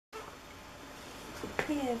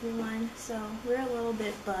Hey everyone, so we're a little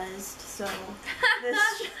bit buzzed, so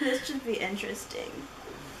this should be interesting.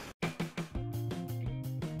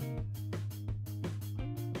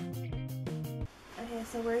 Okay,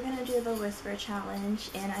 so we're gonna do the whisper challenge,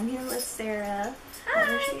 and I'm here with Sarah.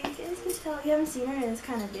 I'm sure you guys can tell we haven't seen her in this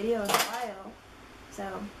kind of video in a while, so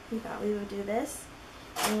we thought we would do this.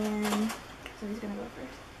 And so who's gonna go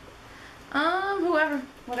first?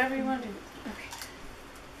 Whatever you want to do. Okay.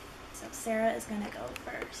 So Sarah is gonna go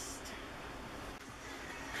first.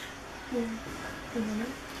 Oh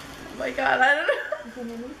my god, I don't know. You can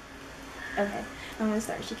hear me? Okay, I'm gonna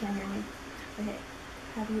start. She can't hear me. Okay.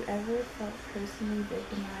 Have you ever felt personally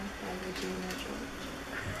victimized by Regina George?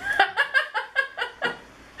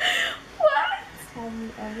 What? Have you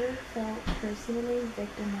ever felt personally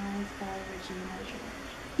victimized by Regina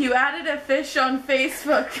George? You added a fish on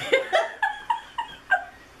Facebook.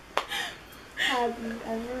 Have you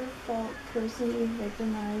ever felt personally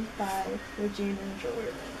victimized by Regina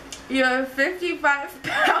George? You have 55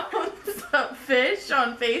 pounds of fish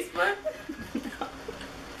on Facebook?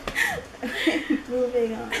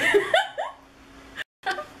 Moving on.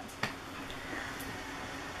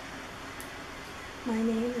 My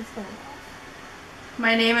name is Olaf.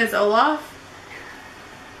 My name is Olaf.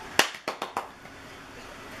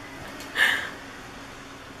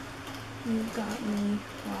 You got me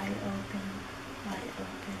wide open,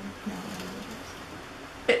 no others.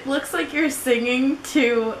 It looks like you're singing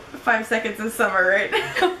to 5 Seconds of Summer right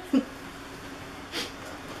now.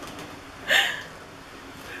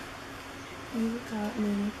 You got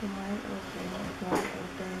me wide open,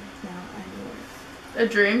 now I'm yours. A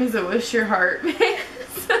dream is a wish your heart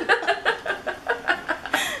makes.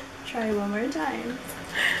 Try one more time.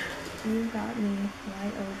 You got me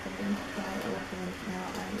wide open, now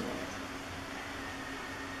I'm yours.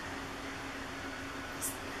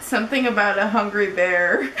 Something about a hungry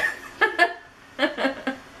bear. I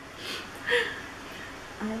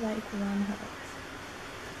like warm hugs.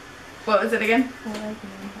 What was it again? I like warm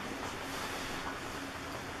hugs.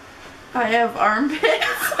 I have armpits.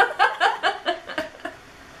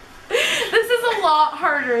 This is a lot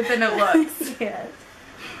harder than it looks. Yes.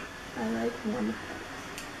 I like warm hugs.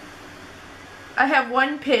 I have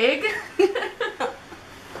one pig.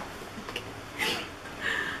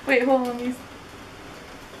 Wait, hold on.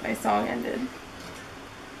 My song ended.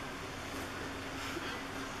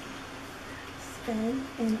 Sven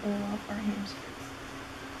and Olaf are hamsters.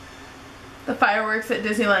 The fireworks at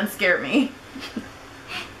Disneyland scare me.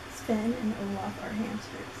 Sven and Olaf are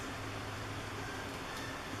hamsters.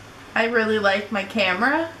 I really like my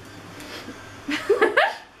camera.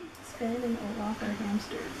 Sven and Olaf are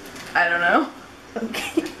hamsters. I don't know.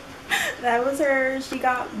 Okay. That was her. She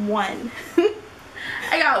got one.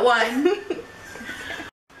 I got one.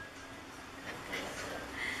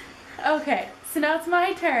 Okay, so now it's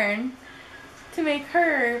my turn to make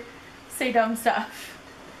her say dumb stuff.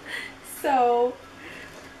 So,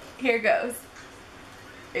 here goes.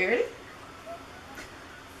 Are you ready?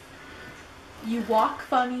 You walk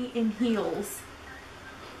funny in heels.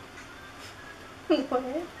 What?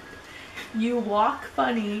 You walk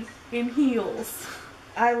funny in heels.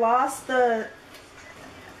 I lost the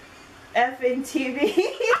effing TV.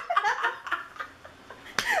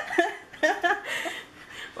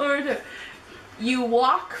 Or you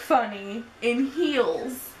walk funny in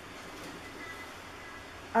heels.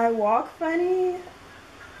 I walk funny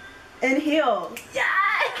in heels.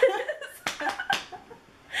 Yes!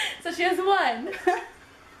 So she has one.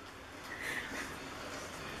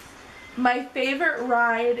 My favorite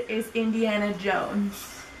ride is Indiana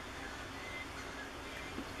Jones.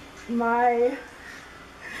 My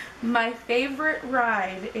favorite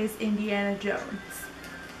ride is Indiana Jones.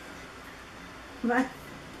 what?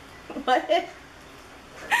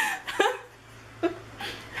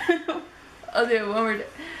 I'll do it one more time.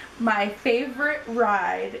 My favorite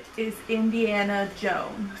ride is Indiana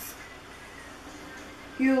Jones.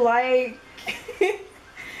 You like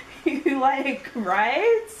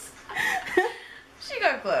rides? She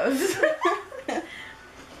got close.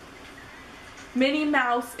 Minnie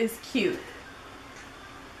Mouse is cute.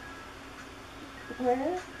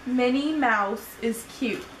 What? Minnie Mouse is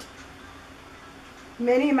cute.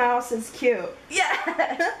 Minnie Mouse is cute.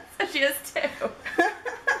 Yes! So she has two.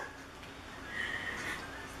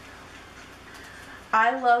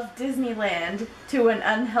 I love Disneyland to an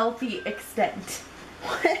unhealthy extent.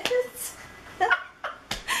 What?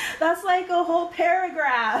 That's like a whole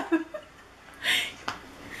paragraph.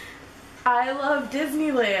 I love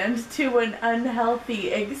Disneyland to an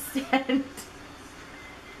unhealthy extent.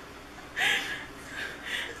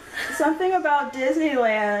 Something about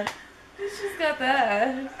Disneyland. She's got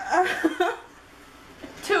that.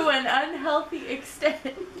 To an unhealthy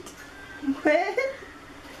extent. What?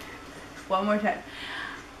 One more time.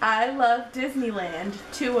 I love Disneyland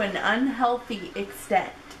to an unhealthy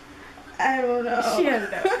extent. I don't know. She has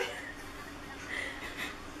no.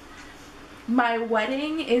 My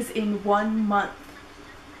wedding is in 1 month.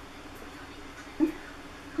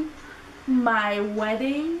 My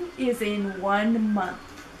wedding is in 1 month.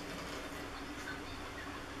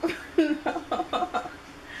 No.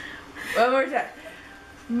 One more time.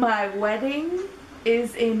 My wedding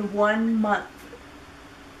is in 1 month.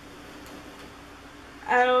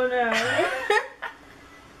 I don't know.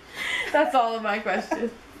 That's all of my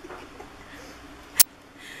questions.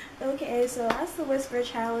 Okay, so that's the whisper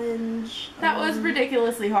challenge. That was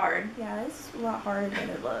ridiculously hard. Yeah, it's a lot harder than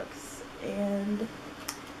it looks. And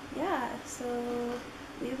yeah, so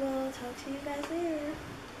we will talk to you guys later.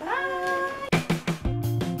 Bye.